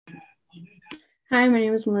Hi, my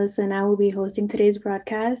name is Melissa, and I will be hosting today's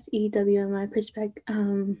broadcast, EWMI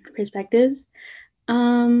Perspectives.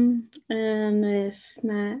 And if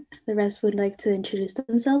Matt, the rest would like to introduce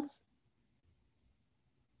themselves.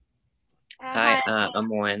 Hi, I'm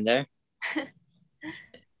Wender.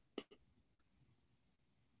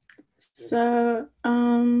 So,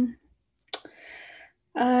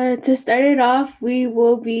 to start it off, we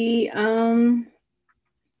will be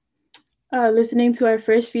listening to our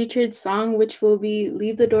first featured song, which will be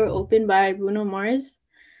 "Leave the Door Open" by Bruno Mars.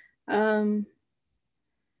 Um,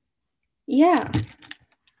 yeah.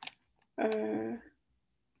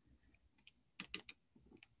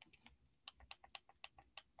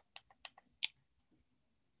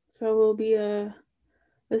 So we'll be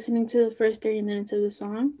listening to the first 30 minutes of the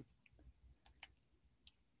song.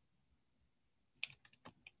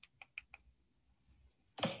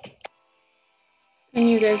 Can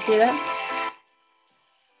you guys hear that?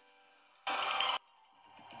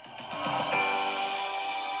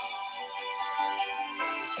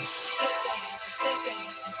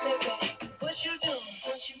 What you do?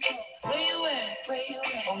 Where you at?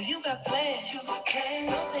 Oh, you got plans.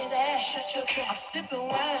 Don't say that. Shut your trap. I'm sipping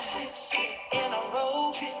wine. In a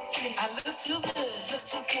robe. I look too good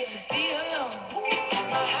to be alone.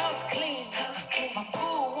 My house clean. My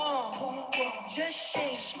pool warm. Just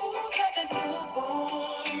shake smooth like a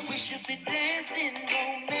newborn. We should be dancing,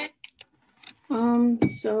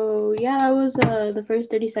 moment. So yeah, that was the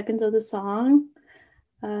first 30 seconds of the song.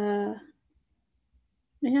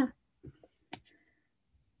 Yeah.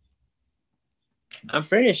 I'm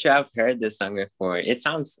pretty sure I've heard this song before. It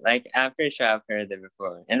sounds like I'm pretty sure I've heard it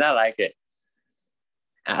before, and I like it.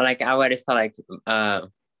 I already start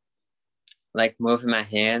like moving my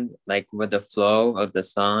hand like with the flow of the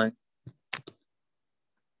song.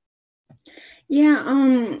 Yeah,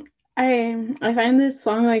 I find this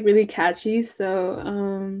song like really catchy,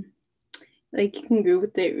 so like you can groove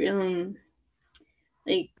with it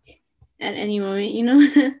like at any moment, you know.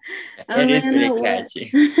 It I is don't really know what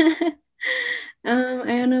catchy. I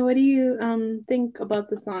don't know, what do you think about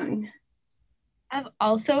the song? I've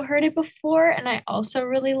also heard it before and I also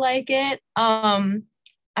really like it. I've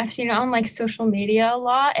seen it on like social media a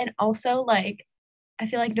lot, and also like I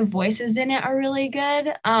feel like the voices in it are really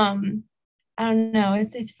good. I don't know,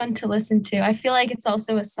 it's fun to listen to. I feel like it's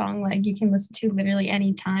also a song like you can listen to literally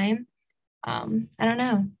anytime. I don't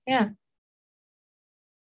know. Yeah.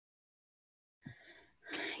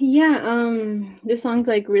 Yeah, this song's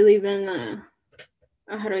like really been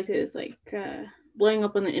how do I say this, like blowing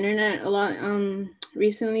up on the internet a lot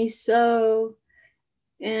recently. So,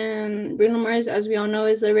 and Bruno Mars, as we all know,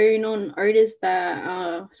 is a very known artist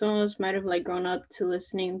that some of us might have like grown up to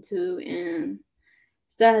listening to, and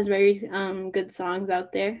still has very good songs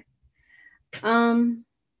out there.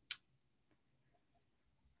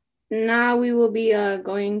 Now we will be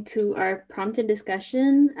going to our prompted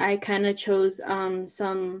discussion. I kind of chose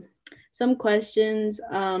some questions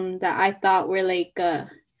that I thought were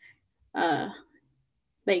uh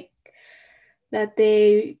like that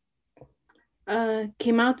they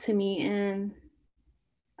came out to me, and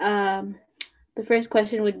um the first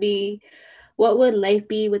question would be, what would life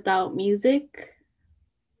be without music?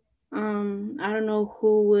 I don't know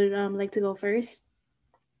who would like to go first.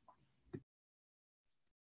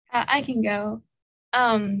 I can go.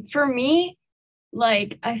 For me,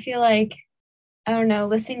 like I feel like I don't know,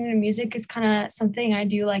 listening to music is kind of something I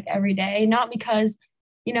do like every day, not because,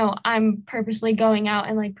 I'm purposely going out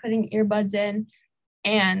and like putting earbuds in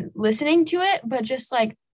and listening to it, but just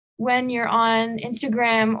like when you're on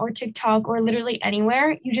Instagram or TikTok or literally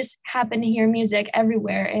anywhere, you just happen to hear music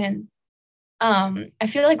everywhere. And I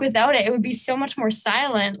feel like without it, it would be so much more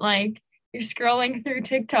silent. Like you're scrolling through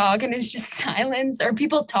TikTok and it's just silence or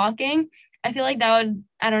people talking. I feel like that would,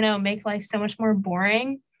 I don't know, make life so much more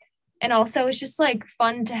boring. And also, it's just like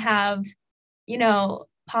fun to have,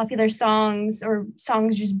 popular songs or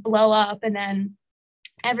songs just blow up, and then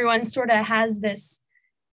everyone sort of has this,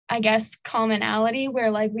 I guess, commonality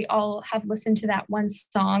where like we all have listened to that one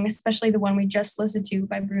song, especially the one we just listened to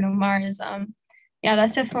by Bruno Mars. Yeah,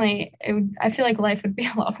 that's definitely. I feel like life would be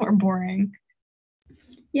a lot more boring.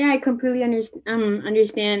 Yeah, I completely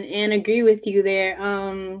understand and agree with you there.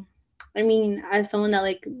 I mean, as someone that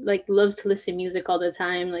like loves to listen to music all the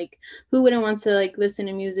time, like who wouldn't want to like listen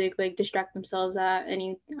to music, like distract themselves at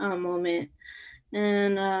any moment?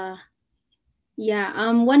 And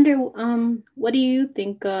yeah, wonder what do you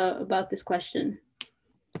think about this question?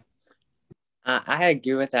 I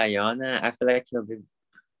agree with Ayana. I feel like it'll be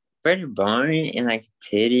pretty boring and like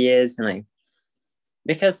tedious and like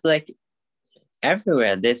because like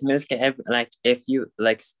everywhere. There's music like if you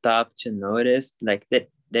like stop to notice like that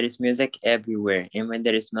there is music everywhere, and when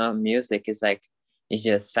there is no music, it's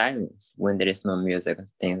just silence when there is no music and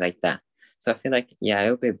things like that. So I feel like yeah,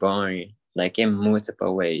 it'll be boring like in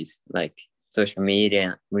multiple ways, like social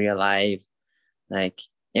media, real life, like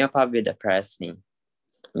it'll probably be depressing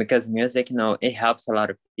because music, it helps a lot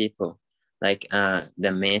of people, like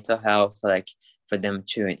the mental health, like for them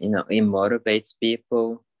to, it motivates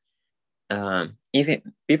people. Even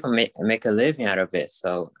people make a living out of it.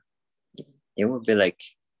 So it would be like,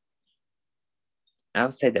 I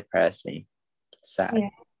would say depressing, sad. Yeah.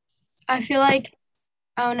 I feel like,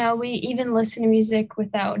 I don't know, we even listen to music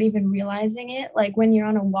without even realizing it. Like when you're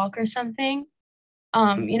on a walk or something,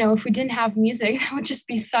 if we didn't have music, that would just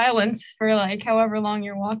be silence for like however long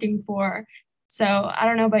you're walking for. So I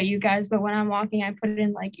don't know about you guys, but when I'm walking, I put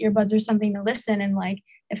in like earbuds or something to listen. And like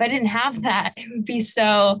if I didn't have that, it would be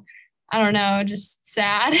so, I don't know, just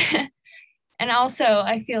sad. And also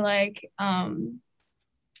I feel like I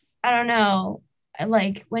don't know,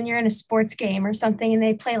 like when you're in a sports game or something and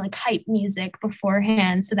they play like hype music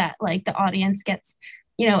beforehand so that like the audience gets,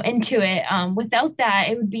 into it. Without that,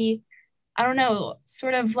 it would be, I don't know,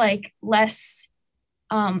 sort of like less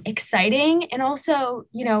exciting. And also,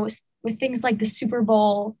 with things like the Super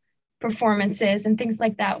Bowl performances and things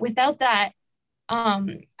like that, without that,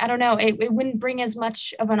 I don't know, it wouldn't bring as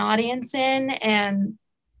much of an audience in. And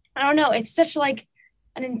I don't know, it's such like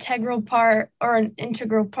an integral part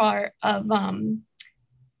of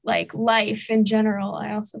like life in general,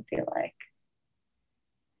 I also feel like.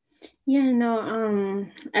 Yeah, no,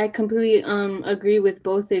 I completely agree with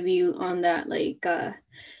both of you on that. Like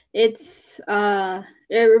it's it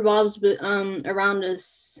revolves around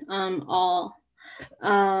us all.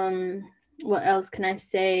 Um what else can I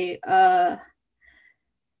say?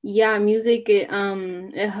 Yeah, music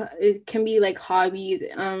it can be like hobbies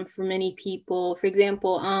for many people. For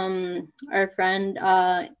example, our friend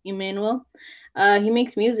Emmanuel, he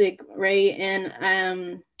makes music, right?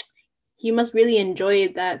 And he must really enjoy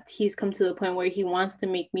that he's come to the point where he wants to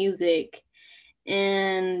make music,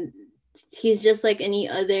 and he's just like any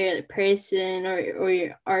other person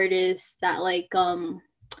or artist that like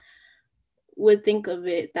would think of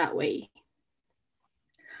it that way.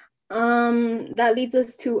 That leads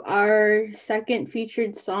us to our second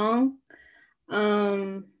featured song,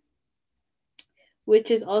 um,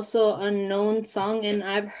 which is also a known song, and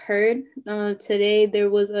I've heard today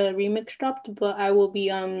there was a remix dropped, but I will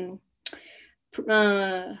be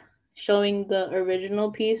uh showing the original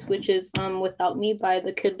piece, which is "Without Me" by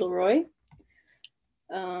the Kid Leroy.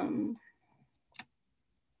 Um,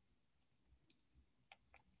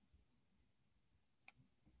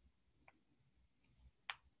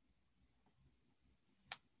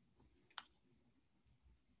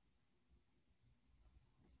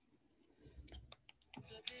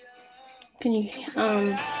 can you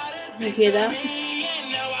hear that?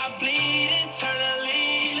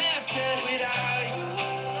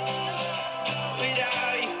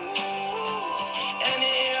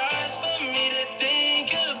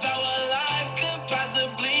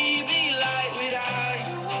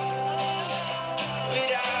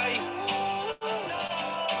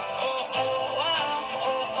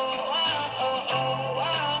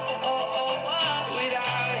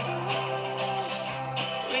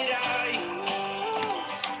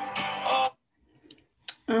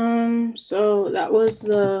 So that was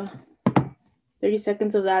the 30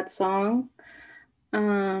 seconds of that song.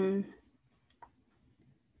 Um,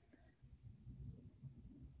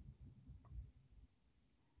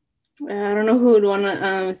 I don't know who would want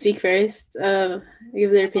to speak first,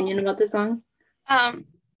 give their opinion about the song.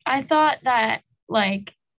 I thought that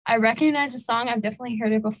like I recognize the song. I've definitely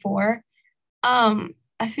heard it before. I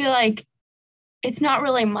feel like it's not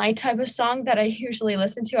really my type of song that I usually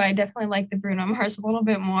listen to. I definitely like the Bruno Mars a little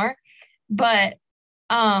bit more. But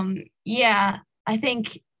yeah, I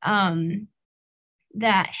think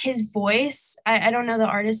that his voice, I don't know the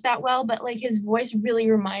artist that well, but like his voice really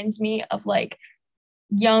reminds me of like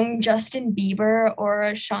young Justin Bieber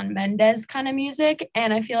or Shawn Mendes kind of music.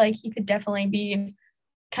 And I feel like he could definitely be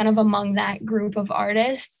kind of among that group of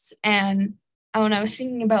artists. And I don't know,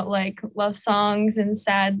 singing about like love songs and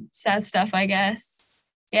sad stuff, I guess.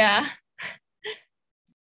 Yeah.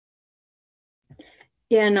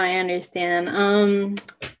 Yeah, no, I understand.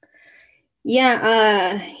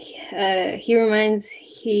 Yeah, he reminds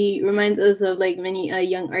us of like many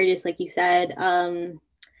young artists, like you said,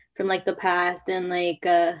 from like the past, and like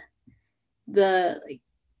the like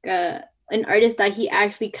an artist that he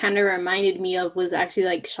actually kind of reminded me of was actually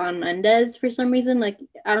like Shawn Mendes for some reason. Like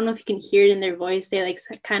I don't know if you can hear it in their voice. They like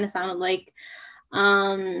kind of sounded like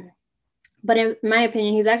But in my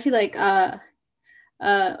opinion, he's actually like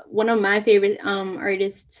one of my favorite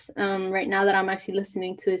artists right now that I'm actually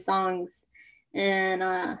listening to his songs. And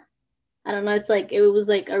I don't know, it's like it was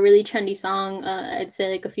like a really trendy song, I'd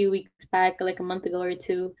say like a few weeks back, like a month ago or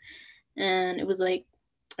two, and it was like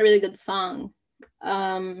a really good song.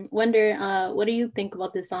 Wonder, what do you think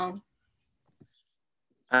about this song?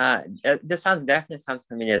 This sounds definitely sounds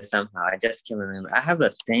familiar somehow. I just can't remember. I have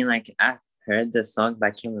a thing like I've heard the song, but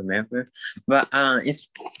I can't remember. But it's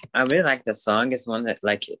I really like the song. It's one that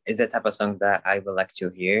like is the type of song that I would like to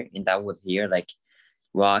hear and that I would hear like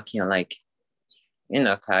walking like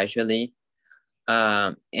casually.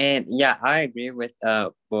 And yeah, I agree with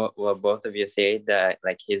what both of you say that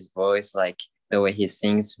like his voice, like the way he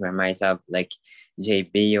sings reminds of like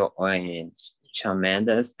JB and Shawn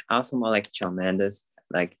Mendes, also more like Shawn Mendes,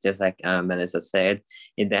 like just like Melissa said,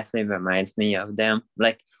 it definitely reminds me of them.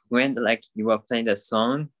 Like when like you were playing the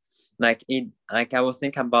song, like it like I was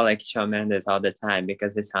thinking about like Shawn Mendes all the time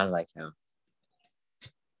because it sounded like him.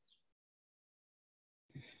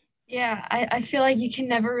 Yeah, I feel like you can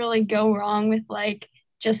never really go wrong with like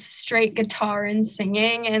just straight guitar and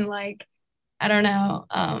singing and like I don't know,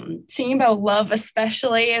 singing about love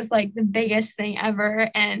especially is like the biggest thing ever.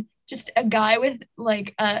 And just a guy with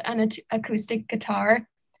like an acoustic guitar,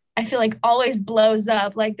 I feel like always blows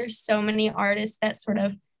up. Like there's so many artists that sort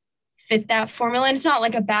of fit that formula. And it's not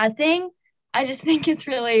like a bad thing. I just think it's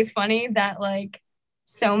really funny that like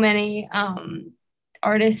so many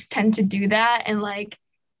artists tend to do that and like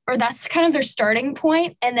or that's kind of their starting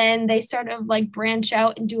point and then they sort of like branch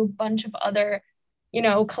out and do a bunch of other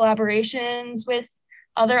collaborations with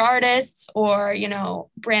other artists or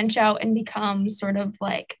branch out and become sort of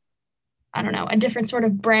like I don't know a different sort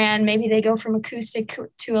of brand. Maybe they go from acoustic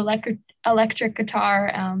to electric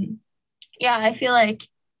guitar. Yeah, I feel like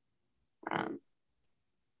um,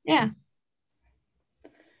 yeah.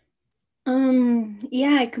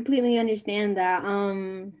 Yeah, I completely understand that.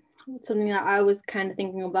 Something that I was kind of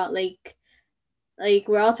thinking about, like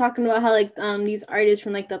we're all talking about how like these artists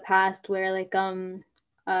from like the past where like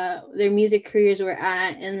their music careers were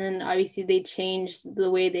at, and then obviously they changed the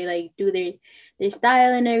way they like do their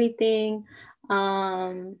style and everything.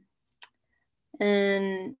 Um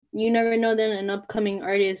and you never know, then an upcoming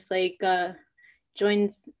artist like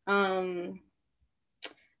joins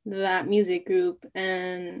that music group,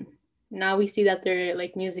 and now we see that their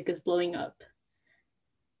like music is blowing up.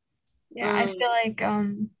 Yeah, I feel like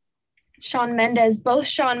both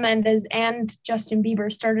Shawn Mendes and Justin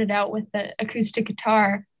Bieber started out with the acoustic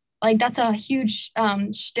guitar. Like that's a huge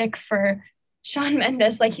shtick for Shawn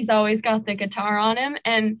Mendes. Like he's always got the guitar on him.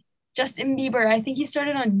 And Justin Bieber, I think he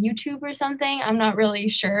started on YouTube or something. I'm not really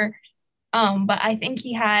sure. But I think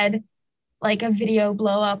he had like a video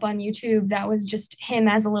blow up on YouTube that was just him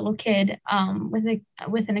as a little kid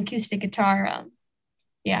with an acoustic guitar.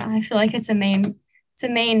 Yeah, I feel like it's a main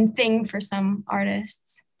thing for some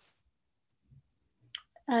artists.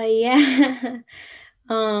 Yeah.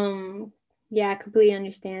 um yeah, I completely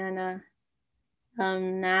understand.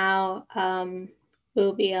 Now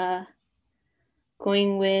we'll be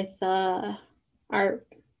going with our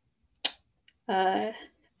uh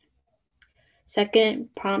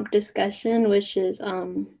second prompt discussion, which is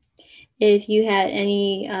if you had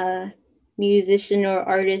any musician or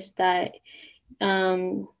artist that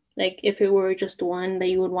like if it were just one that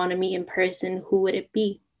you would want to meet in person, who would it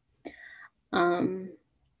be? um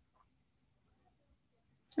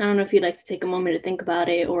I don't know if you'd like to take a moment to think about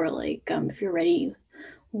it, or like if you're ready,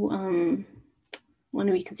 um when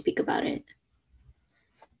we can speak about it.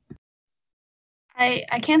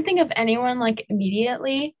 I can't think of anyone like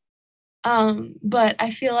immediately. But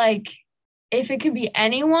I feel like if it could be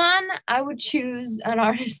anyone, I would choose an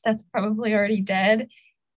artist that's probably already dead.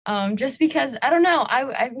 Just because I don't know,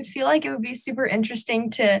 I would feel like it would be super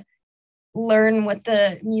interesting to learn what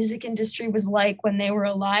the music industry was like when they were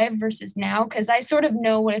alive versus now, because I sort of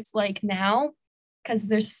know what it's like now, because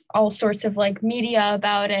there's all sorts of like media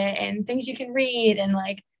about it and things you can read and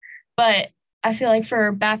like, but I feel like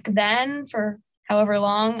for back then, for however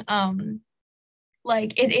long,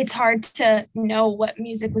 like it's hard to know what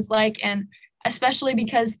music was like, and especially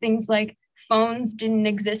because things like phones didn't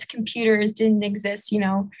exist, computers didn't exist,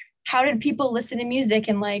 how did people listen to music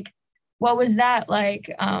and like what was that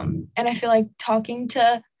like, and I feel like talking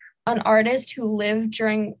to an artist who lived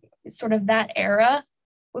during sort of that era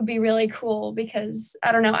would be really cool, because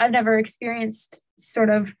I don't know, I've never experienced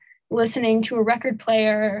sort of listening to a record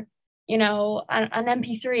player, an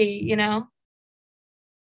MP3,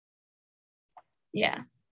 yeah.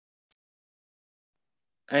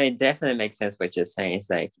 it definitely makes sense what you're saying. It's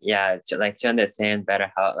like, yeah, like to understand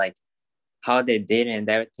better how they did it and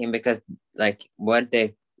everything, because like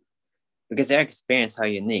because their experience are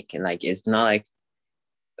unique, and like it's not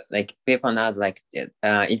like people now, like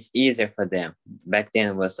it's easier for them. Back then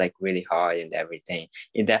it was like really hard and everything.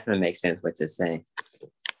 It definitely makes sense what you're saying.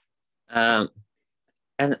 Um,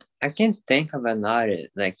 and I can't think of another.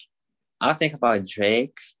 Like I'll think about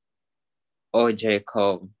Drake or J.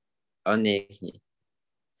 Cole or Nicki.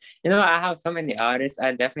 I have so many artists.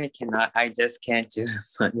 I definitely cannot. I just can't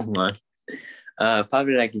choose anyone.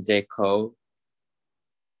 Probably like J. Cole.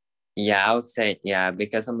 Yeah, I would say yeah,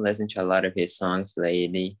 because I'm listening to a lot of his songs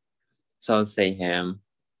lately. So I'll say him.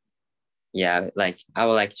 Yeah, like I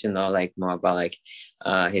would like to know like more about like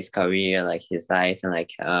his career, like his life, and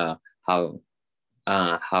like how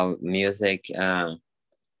music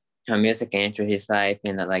entered his life,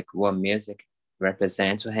 and like what music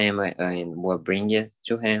represents to him, and what brings it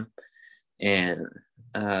to him. And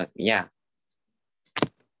yeah.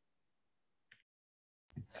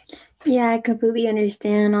 Yeah, I completely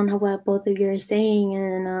understand on what both of you are saying,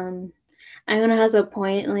 and Iona has a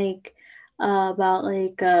point, like about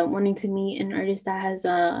like wanting to meet an artist that has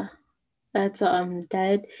that's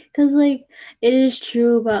dead, because like it is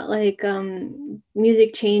true about like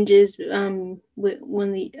music changes with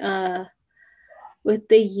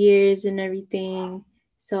the years and everything.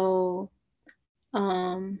 So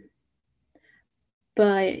um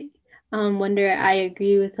but wonder I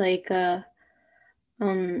agree with like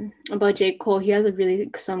about J. Cole. He has a really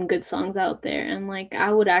some good songs out there, and like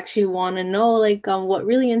I would actually want to know like what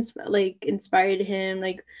really inspired him.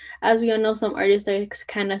 Like as we all know, some artists are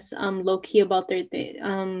kind of low key about their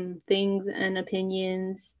things and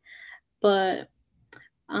opinions, but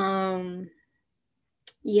um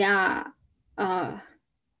yeah, uh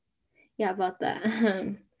yeah, about that.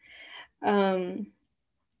 um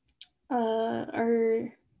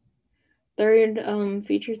our third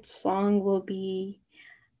featured song will be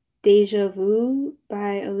Deja Vu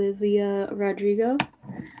by Olivia Rodrigo.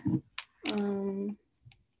 Um,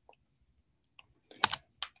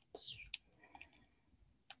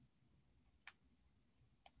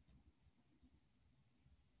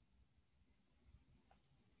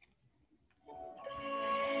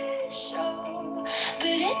 but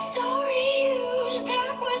it's already used.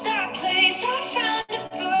 That was our place. I found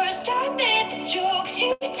it first. I made the jokes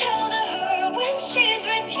you tell to her when she's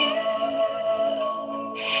with you.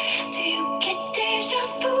 Do you get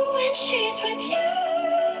deja vu when she's with you?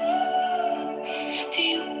 Do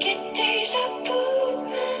you get deja vu?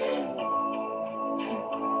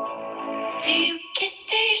 Do you get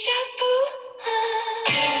deja vu?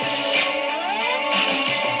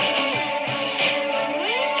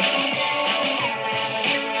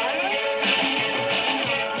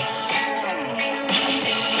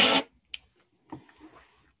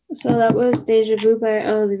 So that was Deja Vu by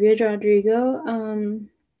Olivia Rodrigo. I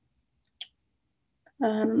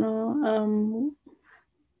don't know.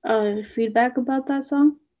 Feedback about that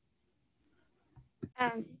song?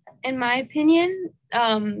 In my opinion,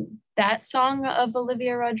 that song of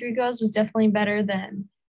Olivia Rodrigo's was definitely better than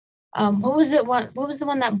what was the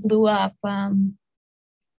one that blew up?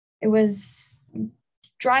 It was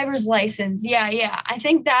Driver's License. Yeah. I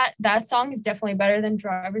think that song is definitely better than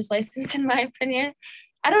Driver's License in my opinion.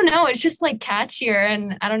 I don't know. It's just like catchier,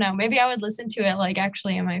 and I don't know. Maybe I would listen to it like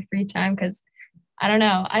actually in my free time, because I don't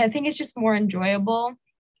know. I think it's just more enjoyable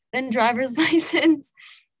than Driver's License.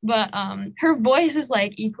 But her voice was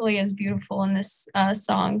like equally as beautiful in this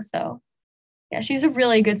song. So yeah, she's a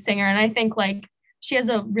really good singer, and I think like she has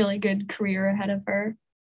a really good career ahead of her.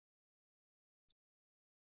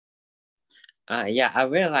 Yeah, I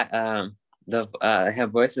really like the her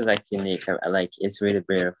voice is like unique. Like it's really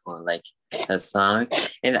beautiful, like her song.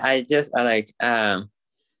 And I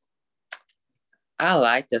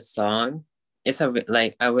like the song. It's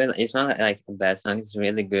it's not like a bad song. It's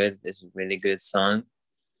really good. It's a really good song.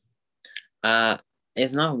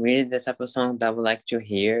 It's not really the type of song that I would like to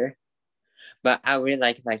hear, but I really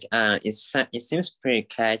it seems pretty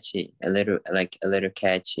catchy, a little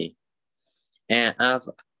catchy. And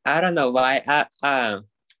I don't know why I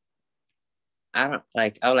don't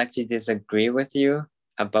like I would like to disagree with you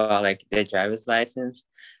about like the driver's license.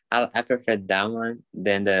 I prefer that one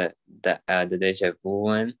than the Deja Vu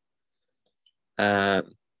one. But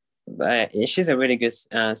she's a really good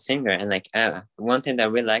singer, and like one thing that I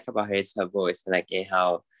really like about her is her voice, like and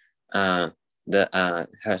how the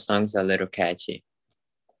her songs are a little catchy.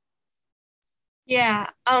 Yeah.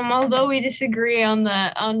 Although we disagree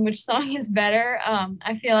on which song is better,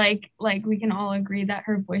 I feel like we can all agree that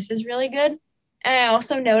her voice is really good. And I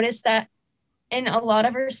also noticed that in a lot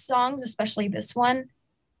of her songs, especially this one,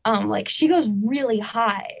 like she goes really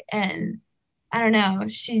high, and I don't know,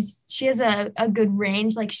 she has a good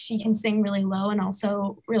range. Like she can sing really low and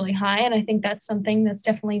also really high, and I think that's something that's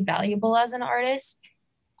definitely valuable as an artist.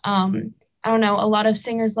 I don't know, a lot of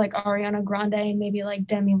singers like Ariana Grande and maybe like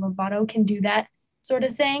Demi Lovato can do that sort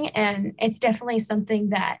of thing, and it's definitely something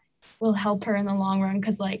that will help her in the long run,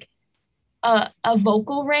 because like a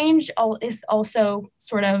vocal range is also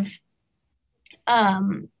sort of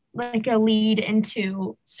like a lead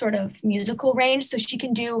into sort of musical range. So she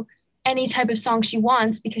can do any type of song she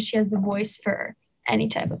wants because she has the voice for any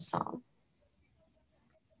type of song.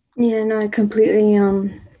 Yeah, no, I completely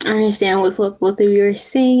understand with what both of you are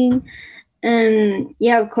saying. And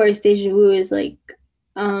yeah, of course, Deja Vu is like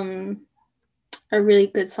um a really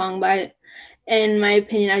good song, but in my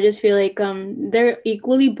opinion, I just feel like they're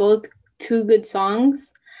equally both two good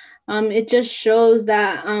songs. It just shows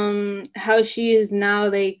that how she is now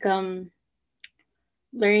like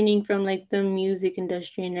learning from like the music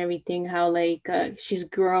industry and everything, how like she's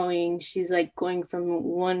growing, she's like going from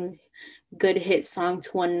one good hit song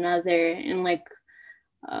to another, and like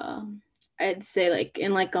uh, I'd say like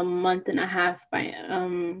in like a month and a half by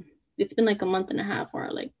it's been like a month and a half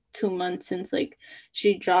or like 2 months since like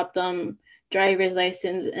she dropped driver's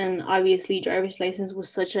license, and obviously driver's license was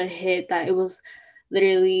such a hit that it was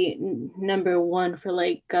literally number one for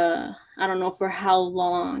like I don't know for how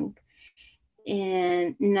long.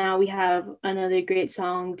 And now we have another great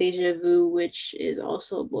song, Deja Vu, which is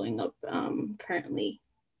also blowing up currently.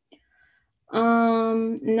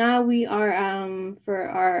 Now we are for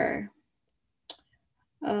our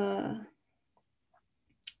uh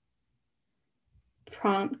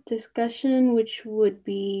prompt discussion, which would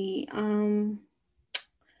be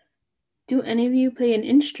do any of you play an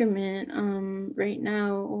instrument right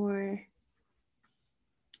now, or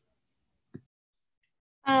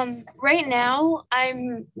Right now,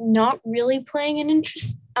 I'm not really playing an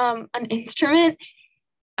instrument,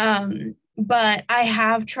 but I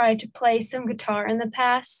have tried to play some guitar in the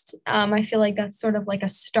past. I feel like that's sort of like a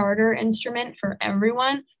starter instrument for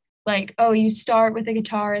everyone. Like, oh, you start with a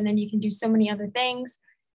guitar and then you can do so many other things.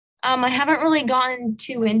 I haven't really gotten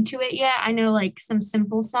too into it yet. I know like some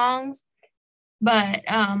simple songs, but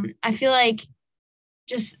I feel like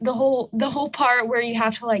just the whole part where you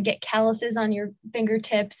have to like get calluses on your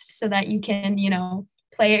fingertips so that you can,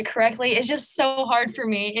 play it correctly, is just so hard for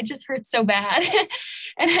me. It just hurts so bad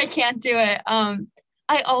and I can't do it.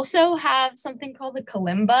 I also have something called the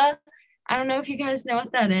kalimba. I don't know if you guys know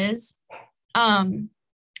what that is. um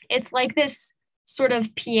it's like this sort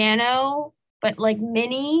of piano, but like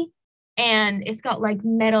mini, and it's got like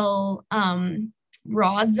metal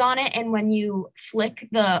rods on it, and when you flick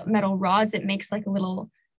the metal rods it makes like a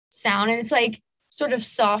little sound, and it's like sort of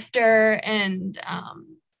softer, and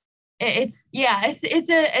it's yeah,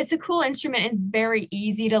 it's a cool instrument. It's very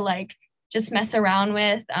easy to like just mess around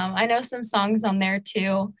with. I know some songs on there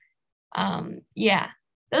too. Yeah,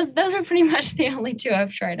 those are pretty much the only two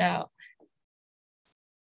I've tried out.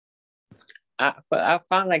 But I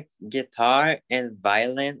found like guitar and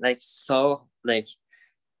violin like so like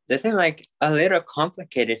they seem like a little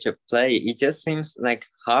complicated to play. It just seems like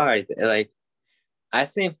hard. Like I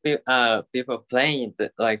see people playing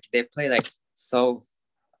like they play like so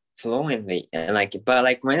fluently, and like but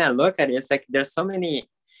like when I look at it, it's like there's so many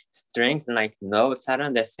strings and like notes. I don't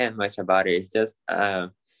understand much about it. It's just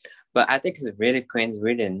but I think it's really cool and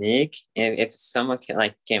really unique. And if someone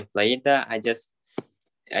can play that, I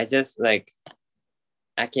just like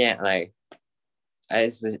I can't like I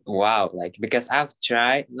just wow, like because I've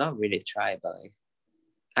tried, not really tried, but like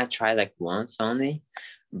I tried like once only,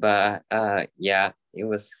 but yeah, it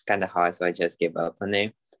was kind of hard, so I just gave up on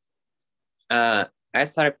it. uh I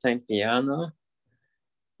started playing piano,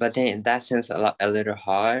 but then that seems a little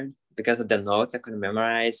hard because of the notes I couldn't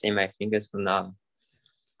memorize and my fingers would not.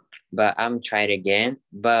 But I'm trying again.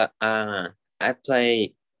 But I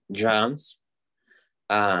play drums.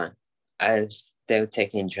 I'm still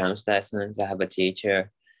taking drums lessons. I have a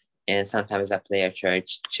teacher, and sometimes I play at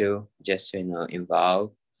church too, just to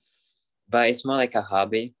involve. But it's more like a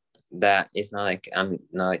hobby. That it's not like I'm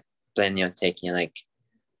not planning on taking like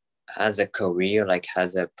as a career, like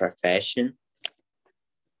as a profession.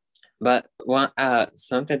 But one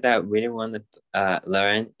something that I really want to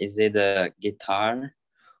learn is either guitar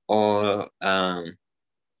or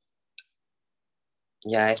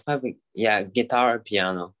yeah, it's probably yeah, guitar or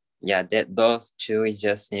piano. Yeah, that those two, it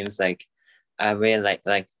just seems like I really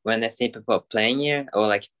like when I see people playing it or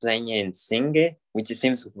like playing it and sing it, which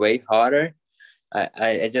seems way harder.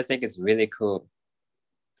 I just think it's really cool.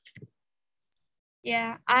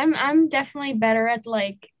 Yeah, I'm definitely better at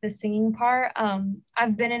like the singing part.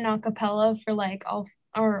 I've been in a cappella for like all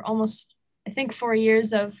or almost I think 4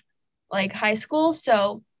 years of like high school,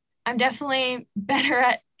 so I'm definitely better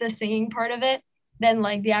at the singing part of it than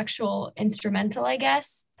like the actual instrumental, I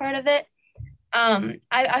guess, part of it.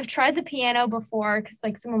 I've tried the piano before because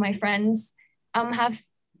like some of my friends have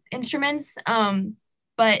instruments,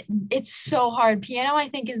 but it's so hard. Piano, I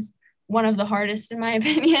think, is one of the hardest in my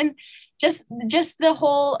opinion. Just the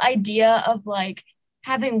whole idea of like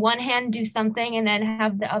having one hand do something and then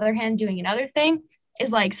have the other hand doing another thing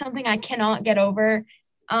is like something I cannot get over.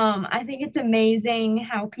 I think it's amazing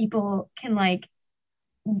how people can like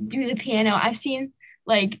do the piano. I've seen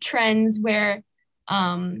like trends where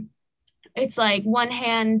um it's like one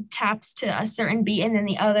hand taps to a certain beat and then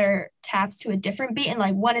the other taps to a different beat, and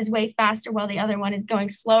like one is way faster while the other one is going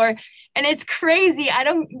slower, and it's crazy. I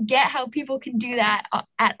don't get how people can do that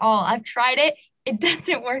at all. I've tried it, it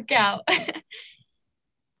doesn't work out.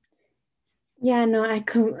 Yeah, no,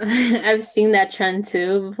 I've seen that trend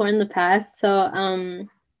too before in the past. So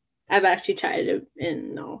I've actually tried it,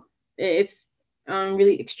 and no, it's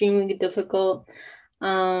really extremely difficult.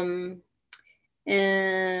 Um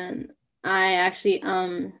and I actually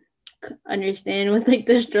understand with like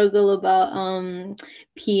the struggle about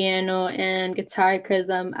piano and guitar,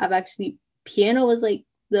 because I've actually, piano was like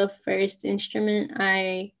the first instrument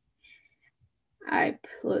I tried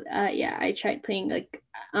playing. Like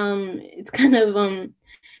it's kind of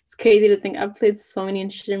it's crazy to think I've played so many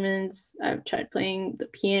instruments. I've tried playing the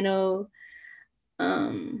piano,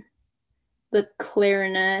 um the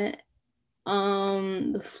clarinet,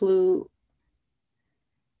 the flute,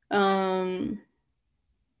 um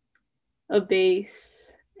a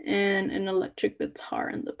bass, and an electric guitar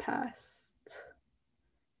in the past.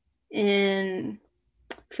 And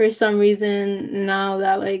for some reason, now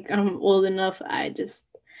that like I'm old enough, I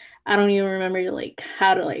don't even remember like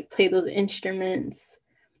how to like play those instruments.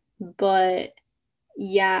 But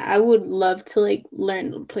yeah, I would love to like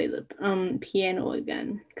learn to play the piano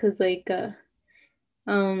again, cuz like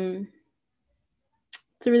um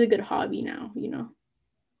it's a really good hobby now, you know.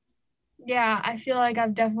 Yeah, I feel like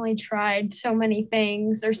I've definitely tried so many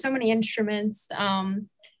things or so many instruments, and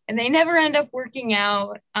they never end up working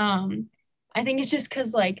out. I think it's just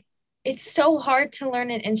because like it's so hard to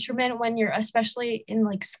learn an instrument when you're especially in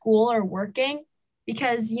like school or working,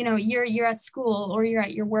 because you know you're at school or you're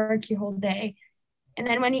at your work your whole day, and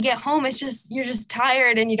then when you get home it's just you're just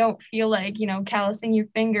tired and you don't feel like callousing your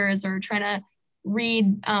fingers or trying to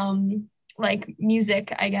read like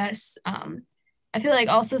music, I guess. I feel like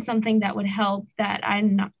also something that would help that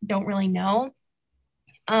don't really know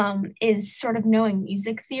is sort of knowing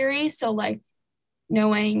music theory. So like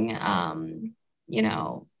knowing you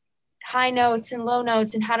know high notes and low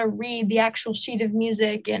notes and how to read the actual sheet of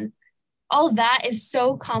music, and all of that is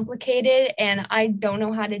so complicated and I don't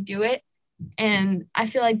know how to do it. And I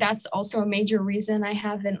feel like that's also a major reason I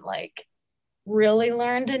haven't like really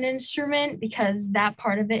learned an instrument, because that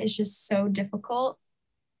part of it is just so difficult.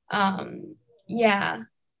 um yeah,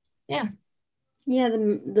 yeah. Yeah,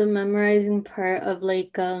 the memorizing part of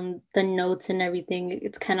like the notes and everything,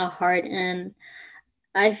 it's kind of hard. And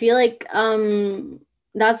I feel like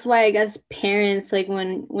that's why I guess parents, like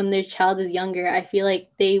when their child is younger, I feel like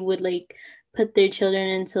they would like put their children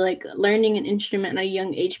into like learning an instrument at a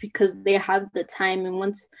young age, because they have the time. And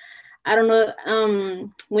once, I don't know,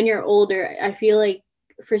 when you're older, I feel like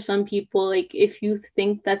for some people, like if you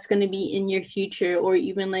think that's going to be in your future, or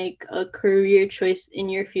even like a career choice in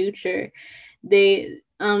your future, they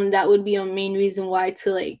that would be a main reason why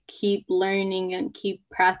to like keep learning and keep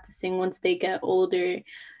practicing once they get older,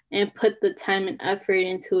 and put the time and effort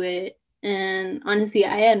into it. And honestly,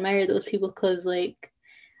 I admire those people, because like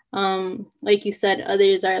you said,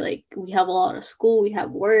 others are like, we have a lot of school, we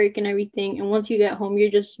have work and everything, and once you get home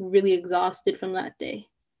you're just really exhausted from that day.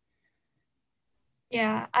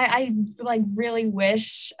 Yeah, I like really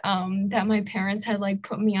wish that my parents had like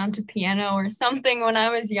put me onto piano or something when I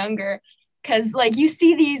was younger, because like you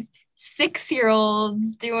see these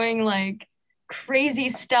 6-year-olds doing like crazy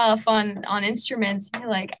stuff on instruments, and you're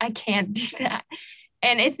like, I can't do that.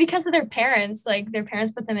 And it's because of their parents. Like their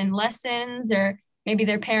parents put them in lessons, or maybe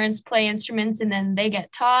their parents play instruments and then they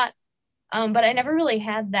get taught. But I never really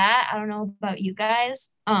had that. I don't know about you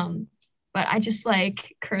guys. But I just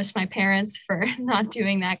like curse my parents for not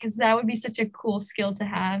doing that, because that would be such a cool skill to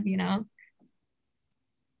have, you know?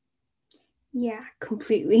 Yeah,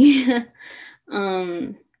 completely.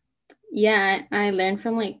 um yeah, I learned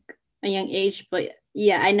from like a young age, but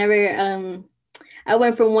yeah, I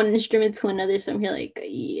went from one instrument to another, so I'm here like,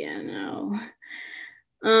 yeah, no.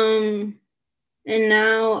 um And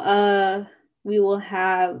now we will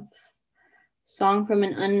have song from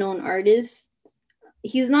an unknown artist.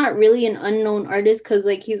 He's not really an unknown artist because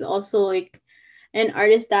like he's also like an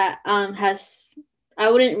artist that has, I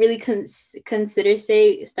wouldn't really consider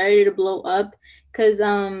say started to blow up because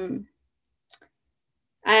I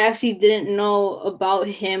actually didn't know about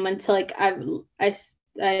him until like I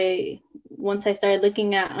once I started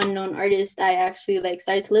looking at unknown artists, I actually like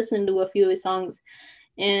started to listen to a few of his songs,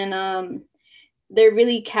 and they're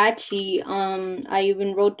really catchy. I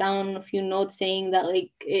even wrote down a few notes saying that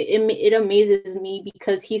like it amazes me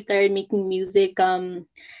because he started making music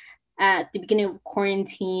at the beginning of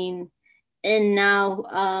quarantine, and now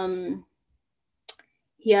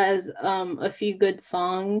he has a few good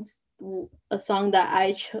songs. A song that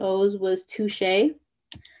I chose was Touche.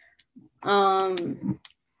 Um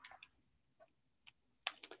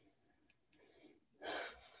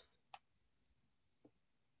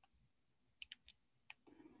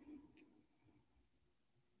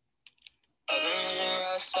I've been losing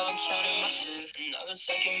rest, I've been counting my shit. And I've been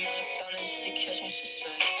taking melatonin just to catch me some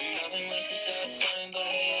sleep. And I've been wasting serotonin, but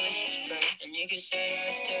hey, at least it's fake. And you can say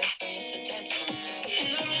that it's different, you said that to me.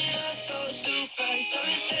 And I'm in love so too fast. I've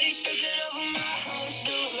been steady tripping over my own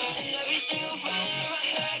shoe line. And every single problem in my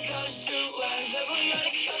head goes too wide. That we're not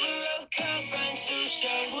a cover up, girlfriend too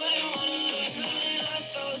shy. Wouldn't wanna lose, I'm in love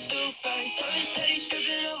so too fast. I've been steady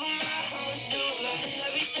tripping over my own shoe line. And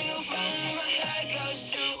every single problem in my head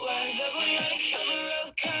goes too wide. That we're not a cover up,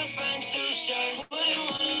 girlfriend too shy. Wouldn't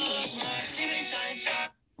wanna lose my, she been trying to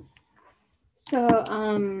talk. so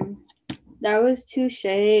that was Touche.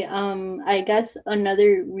 I guess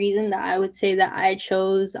another reason that I would say that I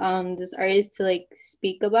chose this artist to like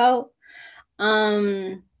speak about.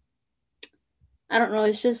 Um I don't know,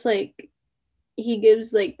 it's just like he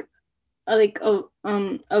gives like a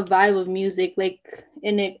vibe of music, like,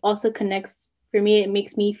 and it also connects for me, it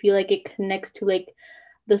makes me feel like it connects to like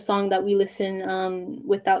the song that we listen,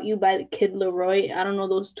 Without You by the Kid Leroy. I don't know,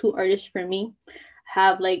 those two artists for me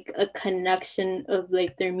have like a connection of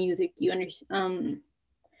like their music, you understand?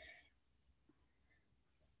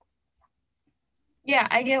 Yeah,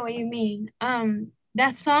 I get what you mean.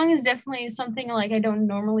 That song is definitely something like I don't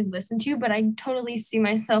normally listen to, but I totally see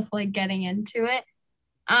myself like getting into it.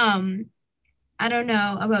 Um, I don't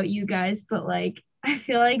know about you guys, but like I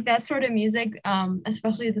feel like that sort of music,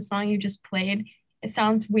 especially the song you just played, it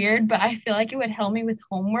sounds weird, but I feel like it would help me with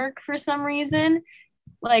homework for some reason.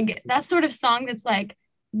 Like that sort of song that's like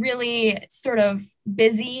really sort of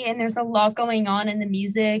busy and there's a lot going on in the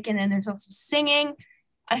music and then there's also singing.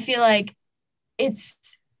 I feel like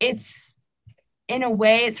it's in a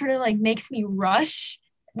way it sort of like makes me rush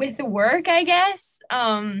with the work, I guess.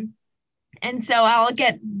 And so I'll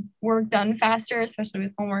get work done faster, especially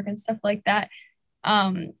with homework and stuff like that.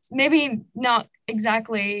 Maybe not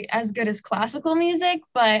exactly as good as classical music,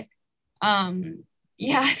 but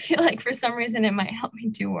yeah, I feel like for some reason it might help me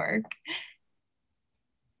do work.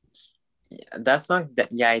 Yeah, that song,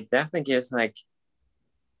 yeah, it definitely gives like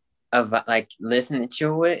like listening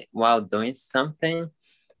to it while doing something.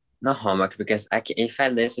 Not homework, because if I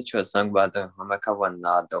listen to a song about doing homework, I will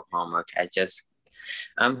not do homework. I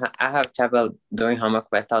have trouble doing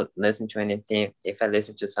homework without listening to anything. If I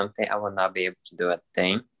listen to something, I will not be able to do a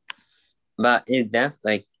thing. But it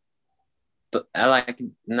definitely like, but I like,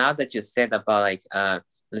 now that you said about like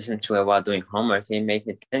listen to it while doing homework, it made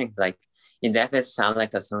me think like it definitely sounds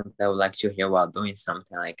like a song that I would like to hear while doing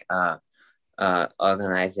something like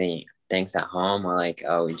organizing things at home, or like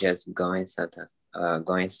just going sometimes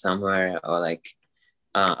going somewhere, or like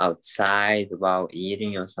outside while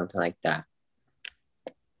eating or something like that.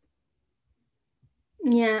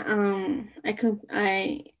 Yeah,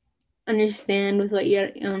 I understand with what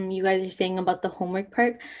you guys are saying about the homework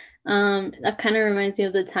part. That kind of reminds me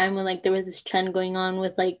of the time when like there was this trend going on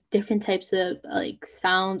with like different types of like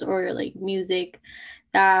sounds or like music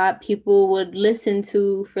that people would listen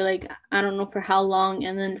to for like I don't know for how long,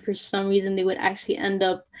 and then for some reason they would actually end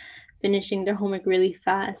up finishing their homework really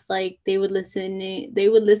fast. Like they would listen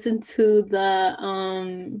to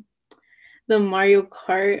the Mario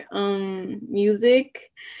Kart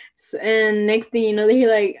music, and next thing you know they're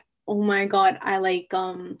like, oh my god,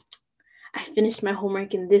 I finished my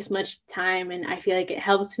homework in this much time and I feel like it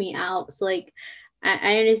helps me out. So like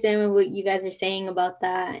I understand what you guys are saying about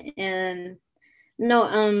that. And no,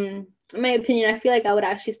 in my opinion, I feel like I would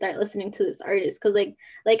actually start listening to this artist because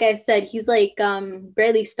like I said, he's like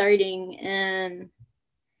barely starting,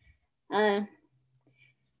 uh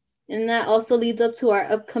and that also leads up to our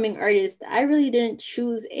upcoming artist. I really didn't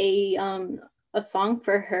choose a song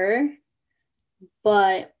for her,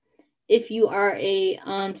 but if you are a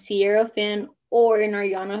Sierra fan or an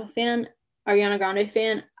Ariana Grande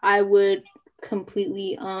fan, I would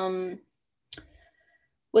completely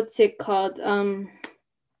what's it called?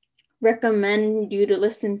 Recommend you to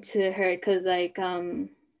listen to her, because like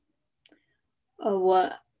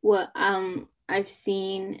what I've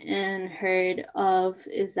seen and heard of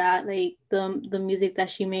is that like the music that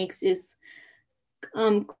she makes is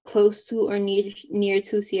close to or near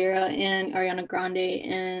to Sierra and Ariana Grande,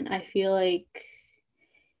 and I feel like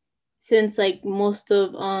since like most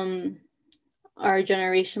of our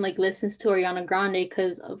generation like listens to Ariana Grande,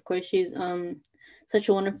 because of course she's such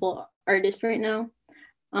a wonderful artist right now,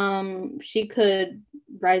 she could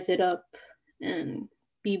rise it up and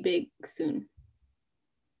be big soon.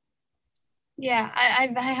 Yeah, I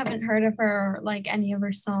haven't heard of her or like any of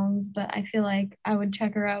her songs, but I feel like I would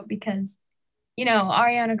check her out because, you know,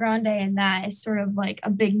 Ariana Grande and that is sort of like a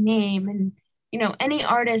big name, and you know, any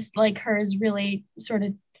artist like her is really sort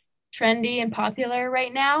of trendy and popular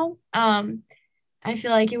right now. I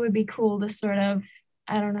feel like it would be cool to sort of,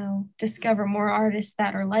 I don't know, discover more artists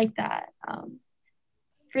that are like that.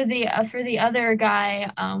 For the other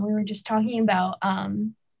guy, we were just talking about.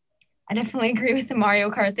 I definitely agree with the Mario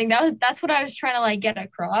Kart thing. That's what I was trying to like get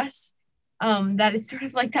across. That it's sort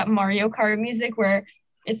of like that Mario Kart music where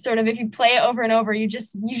it's sort of, if you play it over and over, you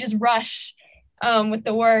just rush with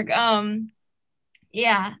the work.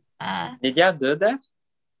 Yeah. Did y'all do that?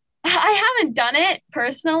 I haven't done it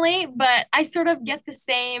personally, but I sort of get the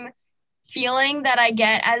same feeling that I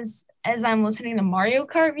get as I'm listening to Mario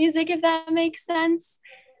Kart music, if that makes sense.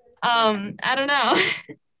 I don't know.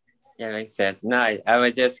 Yeah, makes sense. No, I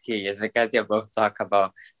was just curious because you both talk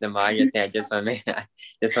about the Mario thing. I just want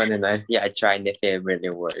to know if I tried if it really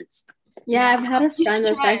works. Yeah, I've had a You friend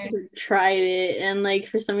should that's try. actually tried it, and like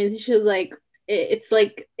for some reason she was like, it's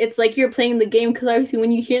like you're playing the game, because obviously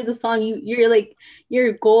when you hear the song, you're like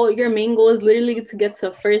your main goal is literally to get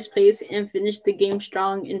to first place and finish the game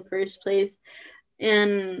strong in first place,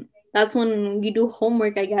 and that's when you do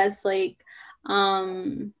homework, I guess. Like,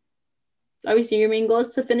 obviously your main goal is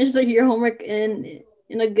to finish your homework in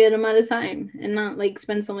a good amount of time and not like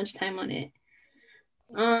spend so much time on it.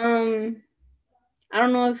 I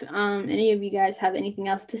don't know if any of you guys have anything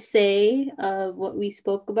else to say of what we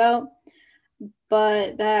spoke about,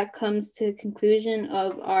 but that comes to conclusion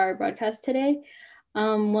of our broadcast today.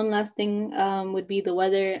 One last thing would be the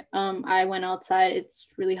weather. I went outside. It's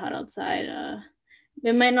really hot outside.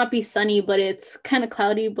 It might not be sunny, but it's kind of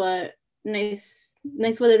cloudy, but nice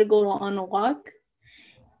weather to go on a walk.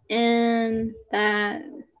 And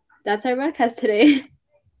that's our broadcast today.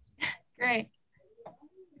 Great.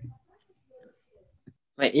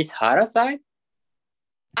 Wait, it's hot outside?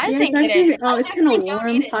 I Yeah, think it's it actually is. I it's kind of definitely don't warm,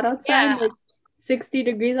 need it. hot outside, Yeah. like 60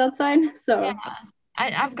 degrees outside. So Yeah.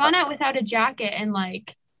 I've gone out without a jacket and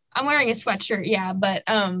like I'm wearing a sweatshirt, yeah, but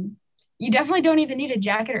you definitely don't even need a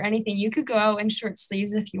jacket or anything. You could go out in short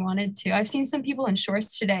sleeves if you wanted to. I've seen some people in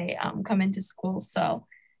shorts today come into school. So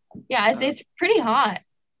yeah, it's pretty hot.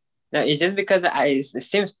 No, it's just because it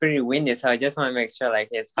seems pretty windy, so I just want to make sure like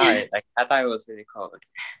it's hot. Like I thought it was really cold.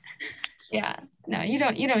 Yeah. No, you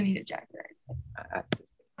don't need a jacket.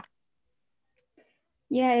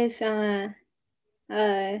 yeah, if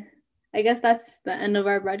I guess that's the end of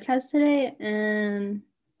our broadcast today, and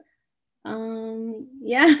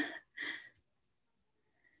yeah.